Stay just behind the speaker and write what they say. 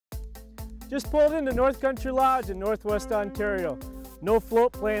Just pulled into North Country Lodge in Northwest Ontario. No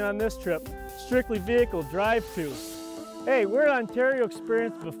float plane on this trip, strictly vehicle drive-to. Hey, we're at Ontario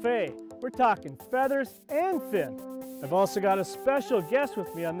Experience Buffet. We're talking feathers and fin. I've also got a special guest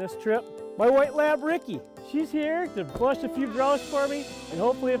with me on this trip, my white lab Ricky. She's here to flush a few grouse for me, and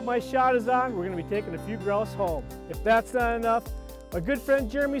hopefully if my shot is on, we're gonna be taking a few grouse home. If that's not enough, my good friend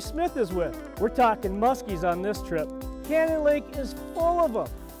Jeremy Smith is with. We're talking muskies on this trip. Canyon Lake is full of them.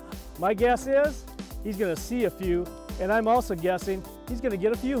 My guess is he's gonna see a few, and I'm also guessing he's gonna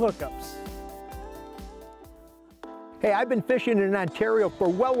get a few hookups. Hey, I've been fishing in Ontario for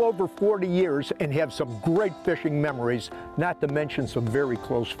well over 40 years and have some great fishing memories, not to mention some very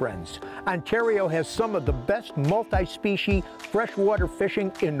close friends. Ontario has some of the best multi-species freshwater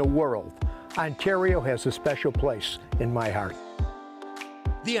fishing in the world. Ontario has a special place in my heart.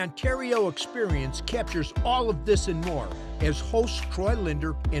 The Ontario Experience captures all of this and more as hosts Troy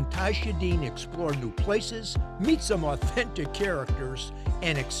Linder and Sjodin explore new places, meet some authentic characters,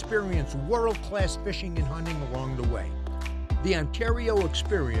 and experience world-class fishing and hunting along the way. The Ontario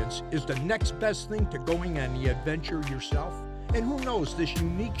Experience is the next best thing to going on the adventure yourself, and who knows, this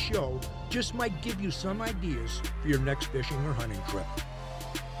unique show just might give you some ideas for your next fishing or hunting trip.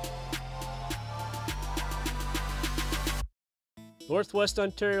 Northwest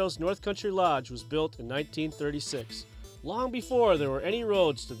Ontario's North Country Lodge was built in 1936, long before there were any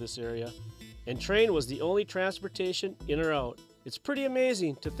roads to this area, and train was the only transportation in or out. It's pretty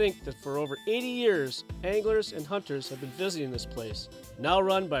amazing to think that for over 80 years, anglers and hunters have been visiting this place, now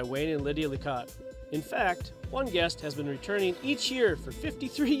run by Wayne and Lydia Lecotte. In fact, one guest has been returning each year for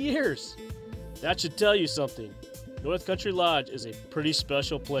 53 years. That should tell you something. North Country Lodge is a pretty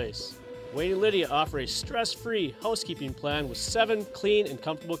special place. Wayne and Lydia offer a stress-free housekeeping plan with 7 clean and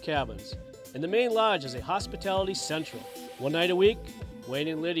comfortable cabins. And the main lodge is a hospitality central. One night a week, Wayne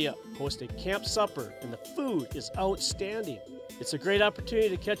and Lydia host a camp supper, and the food is outstanding. It's a great opportunity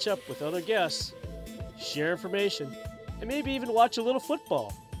to catch up with other guests, share information, and maybe even watch a little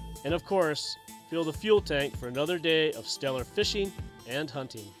football. And of course, fill the fuel tank for another day of stellar fishing and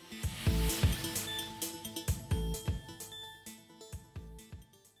hunting.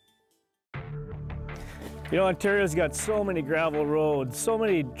 You know, Ontario's got so many gravel roads, so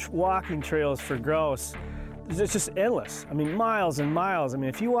many walking trails for grouse. It's just endless. I mean, miles and miles. I mean,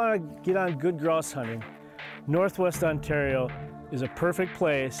 if you want to get on good grouse hunting, Northwest Ontario is a perfect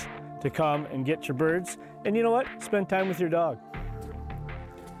place to come and get your birds. And you know what? Spend time with your dog.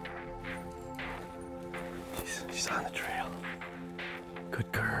 She's on the trail. Good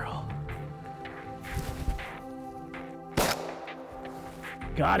girl.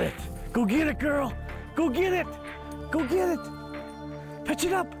 Got it. Go get it, girl. Go get it! Go get it! Pitch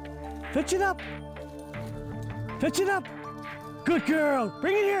it up! Pitch it up! Pitch it up! Good girl!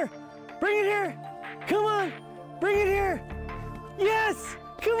 Bring it here! Bring it here! Come on! Bring it here! Yes!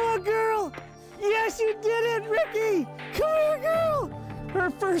 Come on, girl! Yes, you did it, Ricky! Come here, girl! Her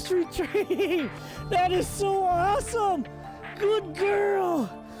first retrieve! That is so awesome! Good girl!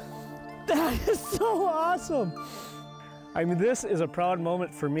 That is so awesome! I mean, this is a proud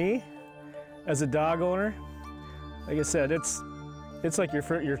moment for me. As a dog owner, like I said, it's like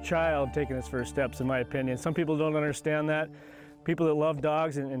your child taking its first steps, in my opinion. Some people don't understand that. People that love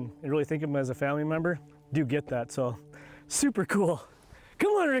dogs and really think of them as a family member do get that, so super cool.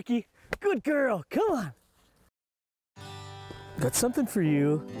 Come on, Ricky. Good girl. Come on. Got something for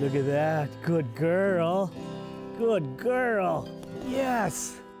you. Look at that. Good girl. Good girl.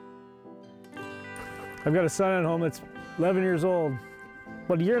 Yes. I've got a son at home that's 11 years old.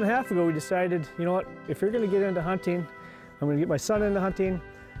 About a year and a half ago, we decided, you know what, if you're gonna get into hunting, I'm gonna get my son into hunting,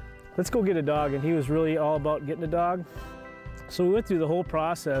 let's go get a dog. And he was really all about getting a dog. So we went through the whole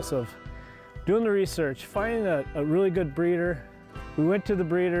process of doing the research, finding a really good breeder. We went to the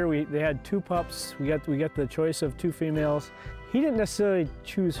breeder, they had 2 pups. We got the choice of 2 females. He didn't necessarily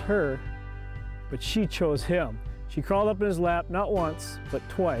choose her, but she chose him. She crawled up in his lap, not once, but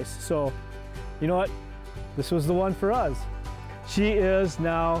twice. So, you know what, this was the one for us. She is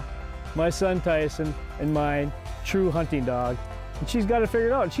now my son Tyson and my true hunting dog. And she's got it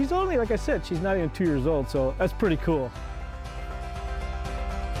figured out. She's only, like I said, she's not even 2 years old, so that's pretty cool.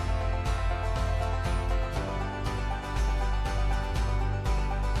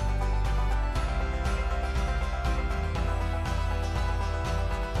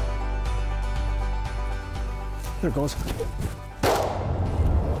 There it goes.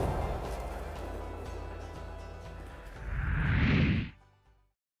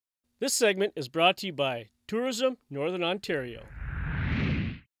 This segment is brought to you by Tourism Northern Ontario.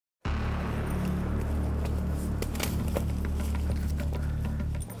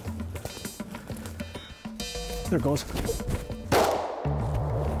 There it goes.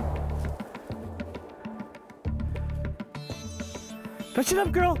 Fetch it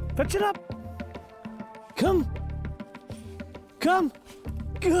up, girl. Fetch it up. Come. Come.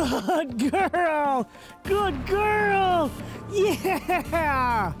 Good girl. Good girl.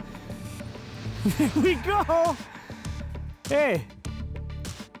 Yeah. There we go. Hey,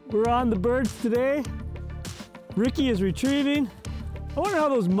 we're on the birds today. Ricky is retrieving. I wonder how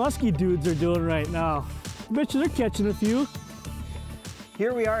those musky dudes are doing right now. I bet you they're catching a few.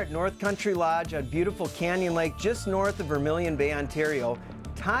 Here we are at North Country Lodge on beautiful Canyon Lake just north of Vermilion Bay, Ontario.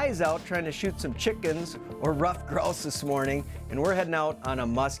 Ty's out trying to shoot some chickens or rough grouse this morning, and we're heading out on a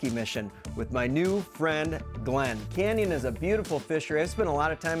musky mission with my new friend Glenn. Canyon is a beautiful fishery. I've spent a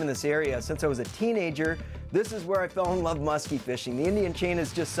lot of time in this area since I was a teenager. This is where I fell in love musky fishing. The Indian Chain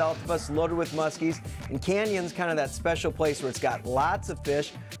is just south of us, loaded with muskies, and Canyon's kind of that special place where it's got lots of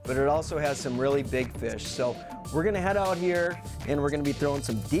fish, but it also has some really big fish. So we're gonna head out here and we're gonna be throwing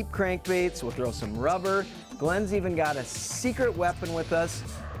some deep crankbaits. We'll throw some rubber. Glenn's even got a secret weapon with us,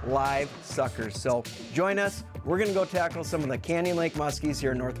 live suckers. So join us. We're gonna go tackle some of the Canyon Lake muskies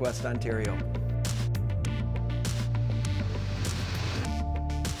here in Northwest Ontario.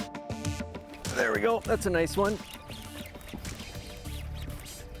 There we go, that's a nice one.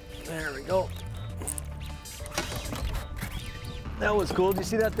 There we go. That was cool. Did you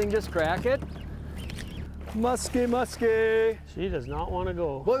see that thing just crack it? Musky, musky. She does not want to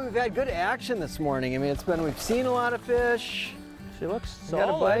go. Boy, we've had good action this morning. I mean, we've seen a lot of fish. She looks Got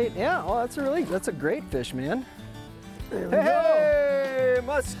a solid. bite. Yeah, oh, that's a great fish, man. There we Hey,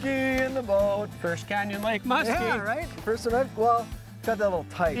 musky in the boat. First Canyon Lake muskie. Yeah, right? First one well, got that little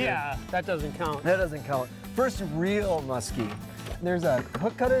tight. Yeah, that doesn't count. That doesn't count. First real musky. There's a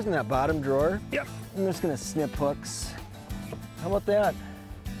hook cutters in that bottom drawer. Yep. I'm just gonna snip hooks. How about that?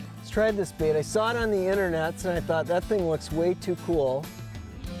 Let's try this bait. I saw it on the internets and I thought that thing looks way too cool.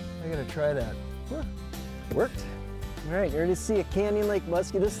 I gotta try that. Huh. Worked. All right, you're ready to see a Canyon Lake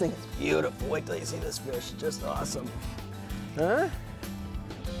muskie. This thing is beautiful. Wait till you see this fish. Just awesome. Huh?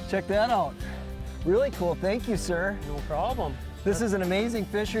 Check that out. Really cool. Thank you, sir. No problem. This is an amazing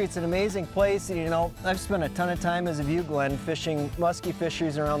fishery. It's an amazing place. You know, I've spent a ton of time, as have you, Glenn, fishing muskie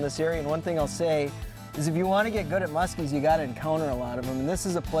fisheries around this area. And one thing I'll say is if you want to get good at muskies, you got to encounter a lot of them. And this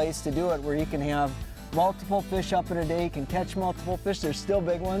is a place to do it where you can have multiple fish up in a day. You can catch multiple fish. There's still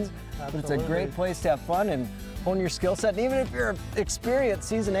big ones, but it's a great place to have fun and hone your skill set. And even if you're an experienced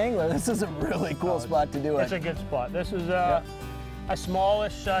seasoned angler, this is a really cool spot to do it. It's a good spot. This is a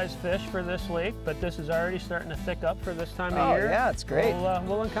smallish size fish for this lake, but this is already starting to thick up for this time of year. Yeah, it's great.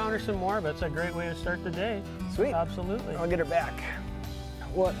 We'll encounter some more, but it's a great way to start the day. Sweet. Absolutely. I'll get her back.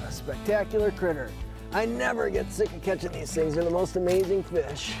 What a spectacular critter. I never get sick of catching these things. They're the most amazing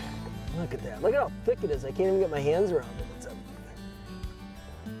fish. Look at that. Look at how thick it is. I can't even get my hands around it.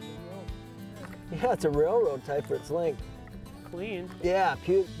 It's a railroad type for its length. Clean. Yeah,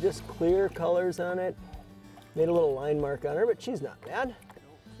 just clear colors on it. Made a little line mark on her, but she's not bad.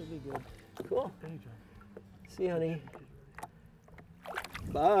 Should be good. Cool. See, honey.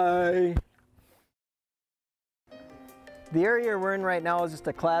 Bye. The area we're in right now is just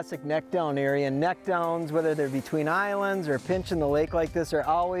a classic neck down area. Neck downs, whether they're between islands or pinching the lake like this, are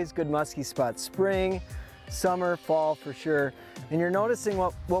always good muskie spots. Spring, summer, fall for sure. And you're noticing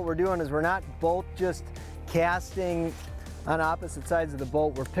what we're doing is we're not both just casting on opposite sides of the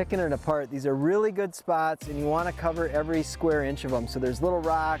boat. We're picking it apart. These are really good spots and you want to cover every square inch of them. So there's little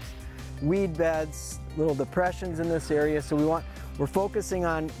rocks, weed beds, little depressions in this area. So we're focusing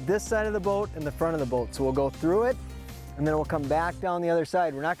on this side of the boat and the front of the boat. So we'll go through it and then we'll come back down the other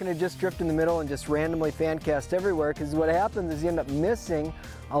side. We're not going to just drift in the middle and just randomly fan cast everywhere, because what happens is you end up missing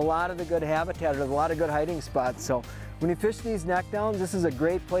a lot of the good habitat or a lot of good hiding spots. So when you fish these neck downs, this is a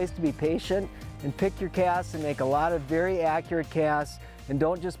great place to be patient and pick your casts and make a lot of very accurate casts, and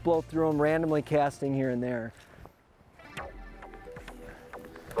don't just blow through them randomly casting here and there.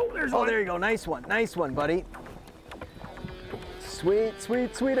 Oh, there's one. There you go. Nice one, buddy. Sweet,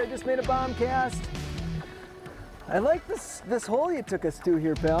 sweet, sweet. I just made a bomb cast. I like this hole you took us to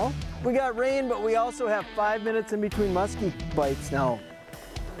here, pal. We got rain, but we also have 5 minutes in between muskie bites now.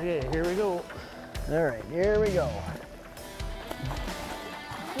 Okay, here we go. All right, here we go.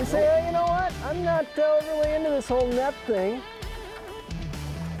 You say, hey, you know what? I'm not overly into this whole net thing.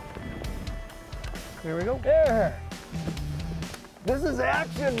 Here we go. There. This is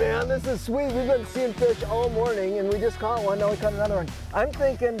action, man. This is sweet. We've been seeing fish all morning, and we just caught one. Now we caught another one. I'm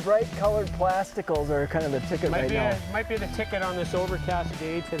thinking bright colored plasticals are kind of the ticket right now. Might be the ticket on this overcast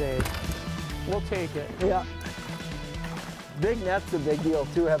day today. We'll take it. Yeah. big net's a big deal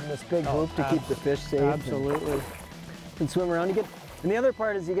too, having this big hoop to keep the fish safe. Absolutely. And swim around. And the other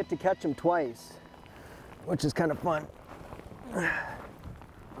part is you get to catch them twice, which is kind of fun.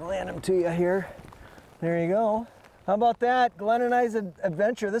 I'll land them to you here. There you go. How about that? Glenn and I's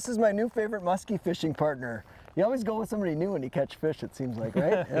adventure. This is my new favorite musky fishing partner. You always go with somebody new when you catch fish, it seems like,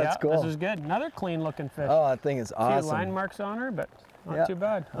 right? That's cool. This is good. Another clean looking fish. Oh, that thing is awesome. A few line marks on her, but not too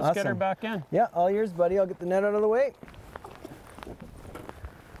bad. Let's get her back in. Yeah, all yours, buddy. I'll get the net out of the way.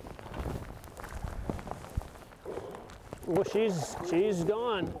 Well, she's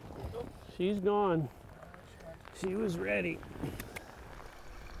gone. She's gone. She was ready.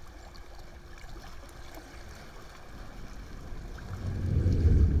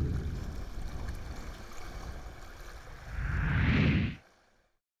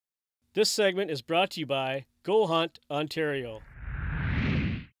 This segment is brought to you by Go Hunt Ontario.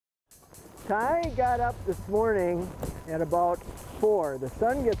 Ty got up this morning at about 4. The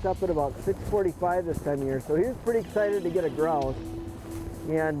sun gets up at about 6:45 this time of year, so he was pretty excited to get a grouse.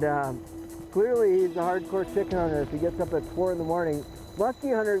 And clearly he's a hardcore chicken hunter if he gets up at 4 in the morning.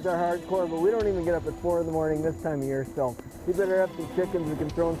 Musky hunters are hardcore, but we don't even get up at 4 in the morning this time of year, so he better have some chickens. We can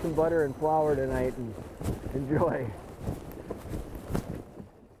throw in some butter and flour tonight and enjoy.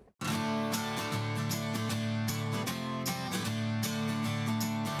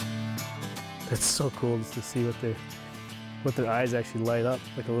 It's so cool just to see what their eyes actually light up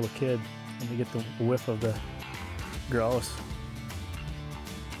like a little kid when they get the whiff of the grouse.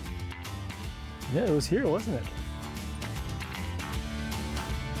 Yeah, it was here, wasn't it?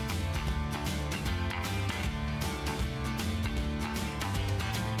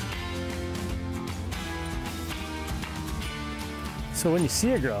 So when you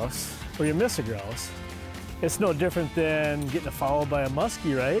see a grouse, or you miss a grouse, it's no different than getting followed by a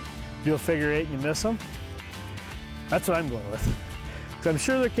muskie, right? Do a figure 8 and you miss them. That's what I'm going with. So I'm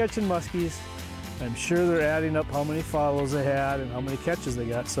sure they're catching muskies. I'm sure they're adding up how many follows they had and how many catches they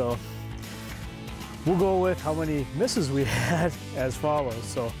got. So we'll go with how many misses we had as follows.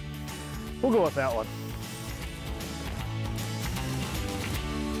 So we'll go with that one.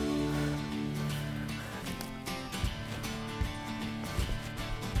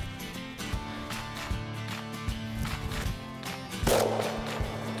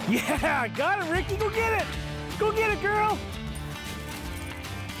 Yeah, got it, Ricky. Go get it. Go get it, girl.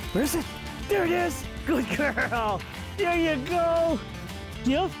 Where is it? There it is. Good girl. There you go.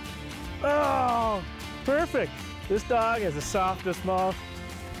 Yep. Oh, perfect. This dog has the softest mouth.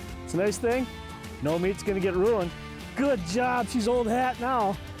 It's a nice thing. No meat's gonna get ruined. Good job. She's old hat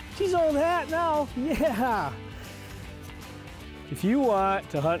now. She's old hat now. Yeah. If you want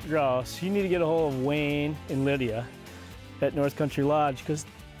to hunt grouse, you need to get a hold of Wayne and Lydia at North Country Lodge, because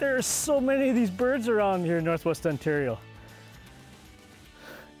there are so many of these birds around here in Northwest Ontario.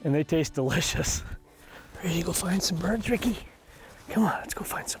 And they taste delicious. Ready to go find some birds, Ricky? Come on, let's go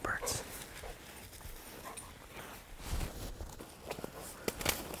find some birds.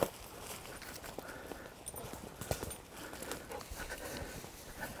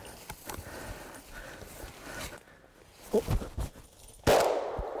 Oh.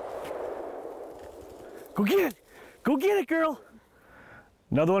 Go get it! Go get it, girl!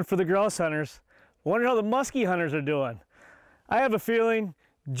 Another one for the grouse hunters. Wonder how the musky hunters are doing. I have a feeling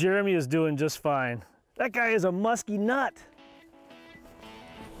Jeremy is doing just fine. That guy is a musky nut.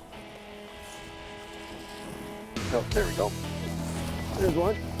 Oh, there we go. There's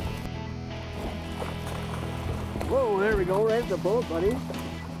one. Whoa, there we go, right at the boat, buddy.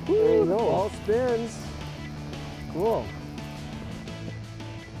 There you go, all spins. Cool.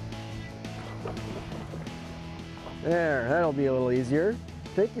 There, that'll be a little easier.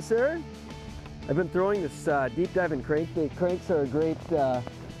 Thank you, sir. I've been throwing this deep diving crankbait. Cranks are a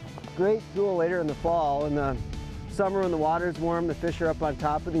great tool later in the fall. In the summer when the water's warm, the fish are up on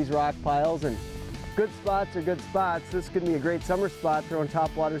top of these rock piles, and good spots are good spots. This could be a great summer spot throwing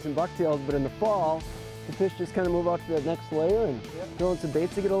topwaters and bucktails, but in the fall, the fish just kind of move out to the next layer and throw in some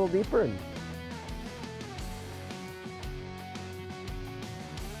baits to get a little deeper. And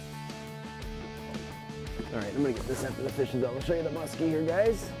all right, I'm gonna get this after the fish is out. I'll show you the muskie here,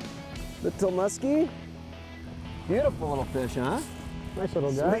 guys. Little muskie. Beautiful little fish, huh? Nice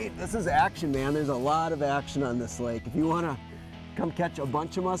little guy. Sweet. This is action, man. There's a lot of action on this lake. If you wanna come catch a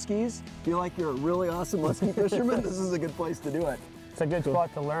bunch of muskies, feel like you're a really awesome muskie fisherman, this is a good place to do it. It's a good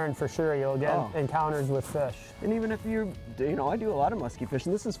spot to learn for sure. You'll get encounters with fish. And even if you know, I do a lot of muskie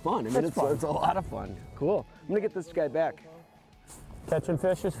fishing. This is fun. I mean, it's a lot of fun. Cool. I'm gonna get this guy back. Catching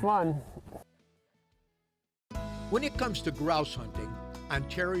fish is fun. When it comes to grouse hunting,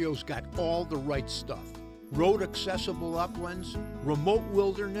 Ontario's got all the right stuff. road accessible uplands, remote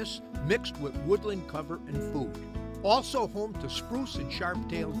wilderness mixed with woodland cover and food. Also home to spruce and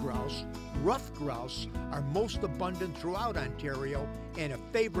sharp-tailed grouse, rough grouse are most abundant throughout Ontario and a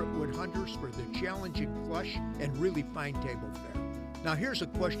favorite with hunters for their challenging flush and really fine table fare. Now here's a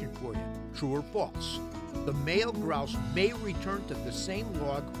question for you, true or false? The male grouse may return to the same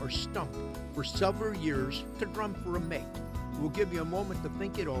log or stump for several years to drum for a mate. We'll give you a moment to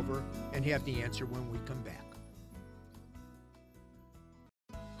think it over and have the answer when we come back.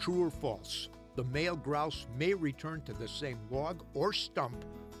 True or false? The male grouse may return to the same log or stump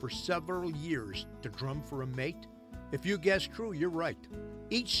for several years to drum for a mate? If you guess true, you're right.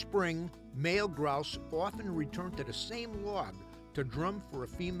 Each spring, male grouse often return to the same log to drum for a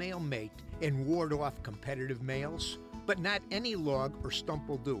female mate and ward off competitive males. But not any log or stump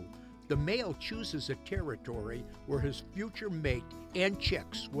will do. The male chooses a territory where his future mate and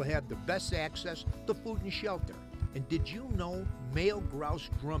chicks will have the best access to food and shelter. And did you know male grouse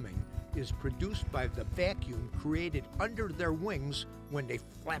drumming is produced by the vacuum created under their wings when they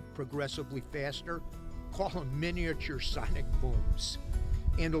flap progressively faster? Call them miniature sonic booms.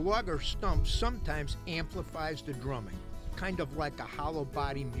 And a log or stump sometimes amplifies the drumming, kind of like a hollow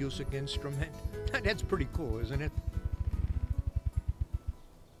body music instrument. That's pretty cool, isn't it?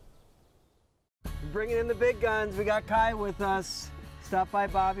 Bringing in the big guns, we got Kai with us. Stopped by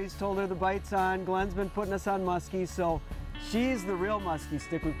Bobby's, told her the bite's on. Glenn's been putting us on muskie, so she's the real muskie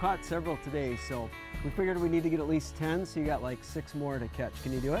stick. We've caught several today, so we figured we need to get at least 10, so you got like 6 more to catch.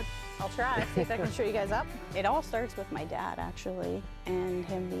 Can you do it? I'll try, see if I can show you guys up. It all starts with my dad, actually, and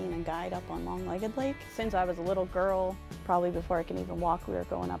him being a guide up on Long-Legged Lake. Since I was a little girl, probably before I can even walk, we were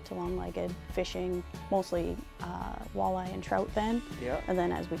going up to Long-Legged, fishing, mostly walleye and trout then. Yeah. And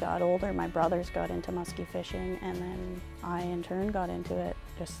then as we got older, my brothers got into muskie fishing, and then I, in turn, got into it.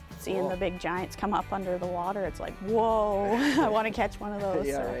 Just seeing the big giants come up under the water, it's like, whoa, I want to catch one of those.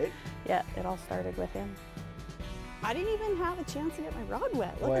 Yeah, so, right? Yeah, it all started with him. I didn't even have a chance to get my rod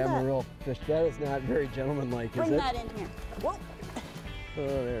wet. Look Boy, at I'm that. a real fish. That is not very gentlemanlike, is it? Bring that in here. Whoa. Oh,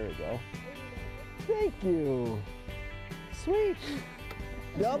 there we go. Thank you. Sweet.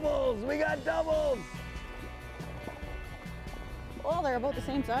 Doubles, we got doubles. Oh, they're about the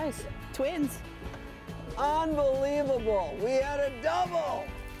same size. Twins. Unbelievable. We had a double.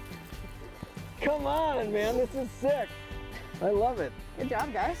 Come on, man, this is sick. I love it. Good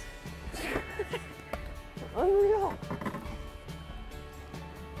job, guys. Unreal.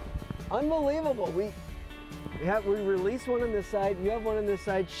 Unbelievable. We released one on this side, you have one on this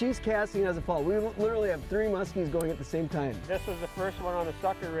side, she's casting as a fall. We literally have 3 muskies going at the same time. This was the first one on the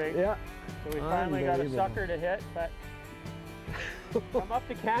sucker rig. Yeah. So we finally got a sucker to hit, but come up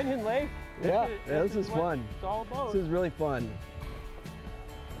to Canyon Lake. Yeah, this is what fun. It's all about. This is really fun.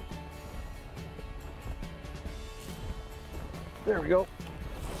 There we go.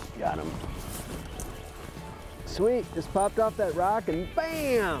 Got him. Sweet, just popped off that rock and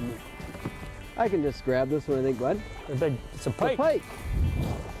bam! I can just grab this one, I think, bud. It's a pike. A pike.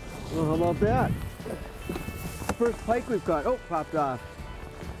 Well, how about that? First pike we've caught. Oh, popped off.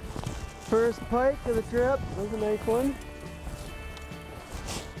 First pike of the trip. That was a nice one.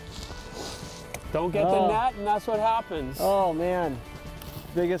 Don't get the net, and that's what happens. Oh man,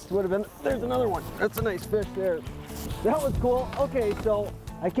 biggest would have been, there's another one. That's a nice fish there. That was cool. Okay, so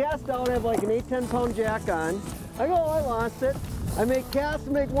I cast out, I have like an 8-10 pound jack on. I go, I lost it. I make cast,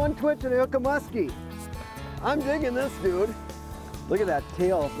 make one twitch, and I hook a muskie. I'm digging this, dude. Look at that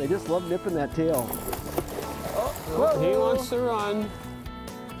tail. They just love nipping that tail. Oh, he wants to run.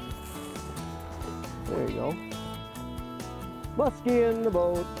 There you go. Muskie in the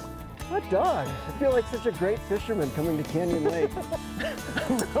boat. Hot dog. I feel like such a great fisherman coming to Canyon Lake.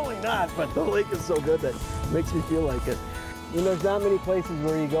 I'm really not, but the lake is so good that it makes me feel like it. You know, there's not many places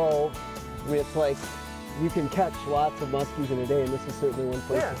where you go where it's like you can catch lots of muskies in a day, and this is certainly one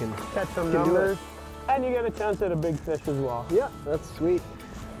place you can catch some can numbers. And you get a chance at a big fish as well. Yeah, that's sweet.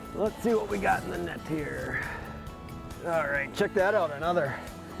 Let's see what we got in the net here. All right, check that out. Another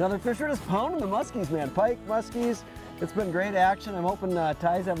fish. We're just pounding the muskies, man. Pike, muskies. It's been great action. I'm hoping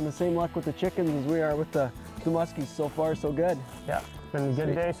Ty's having the same luck with the chickens as we are with the muskies. So far, so good. Yeah, been a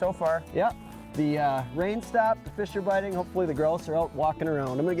good day so far. Yeah, the rain stopped, the fish are biting. Hopefully the grouse are out walking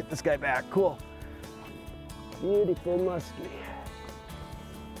around. I'm gonna get this guy back. Cool. Beautiful muskie.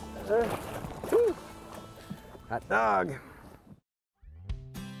 Hot dog.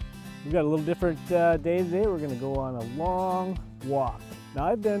 We've got a little different day today. We're gonna go on a long walk. Now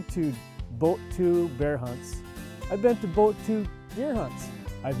I've been to boat 2 bear hunts. I've been to boat 2 deer hunts.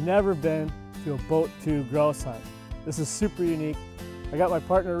 I've never been to a boat 2 grouse hunt. This is super unique. I got my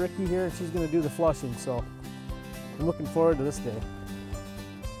partner Ricky here and she's gonna do the flushing, so I'm looking forward to this day.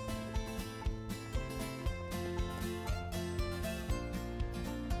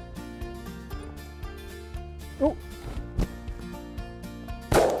 Oh!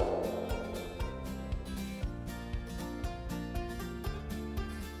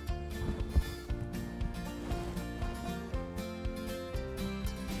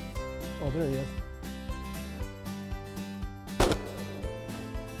 Oh, there he is.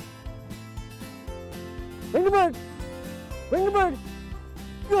 Bring the bird! Bring the bird!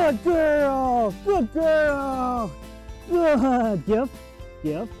 Good girl! Good girl! Good! Yep.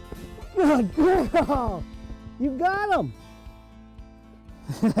 Yep. Good girl! You got him!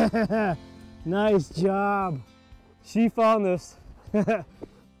 Nice job! She found this.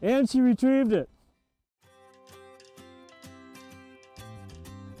 And she retrieved it.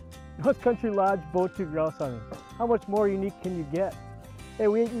 North Country Lodge bow tooth grouse hunting. How much more unique can you get? Hey,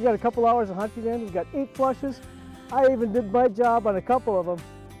 we got a couple hours of hunting in. We've got 8 flushes. I even did my job on a couple of them.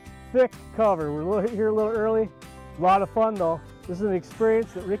 Thick cover. We're here a little early. A lot of fun though. This is an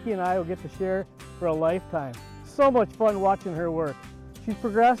experience that Ricky and I will get to share for a lifetime. So much fun watching her work. She's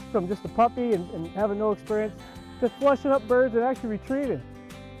progressed from just a puppy and having no experience to flushing up birds and actually retrieving.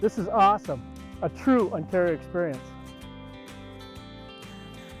 This is awesome. A true Ontario experience.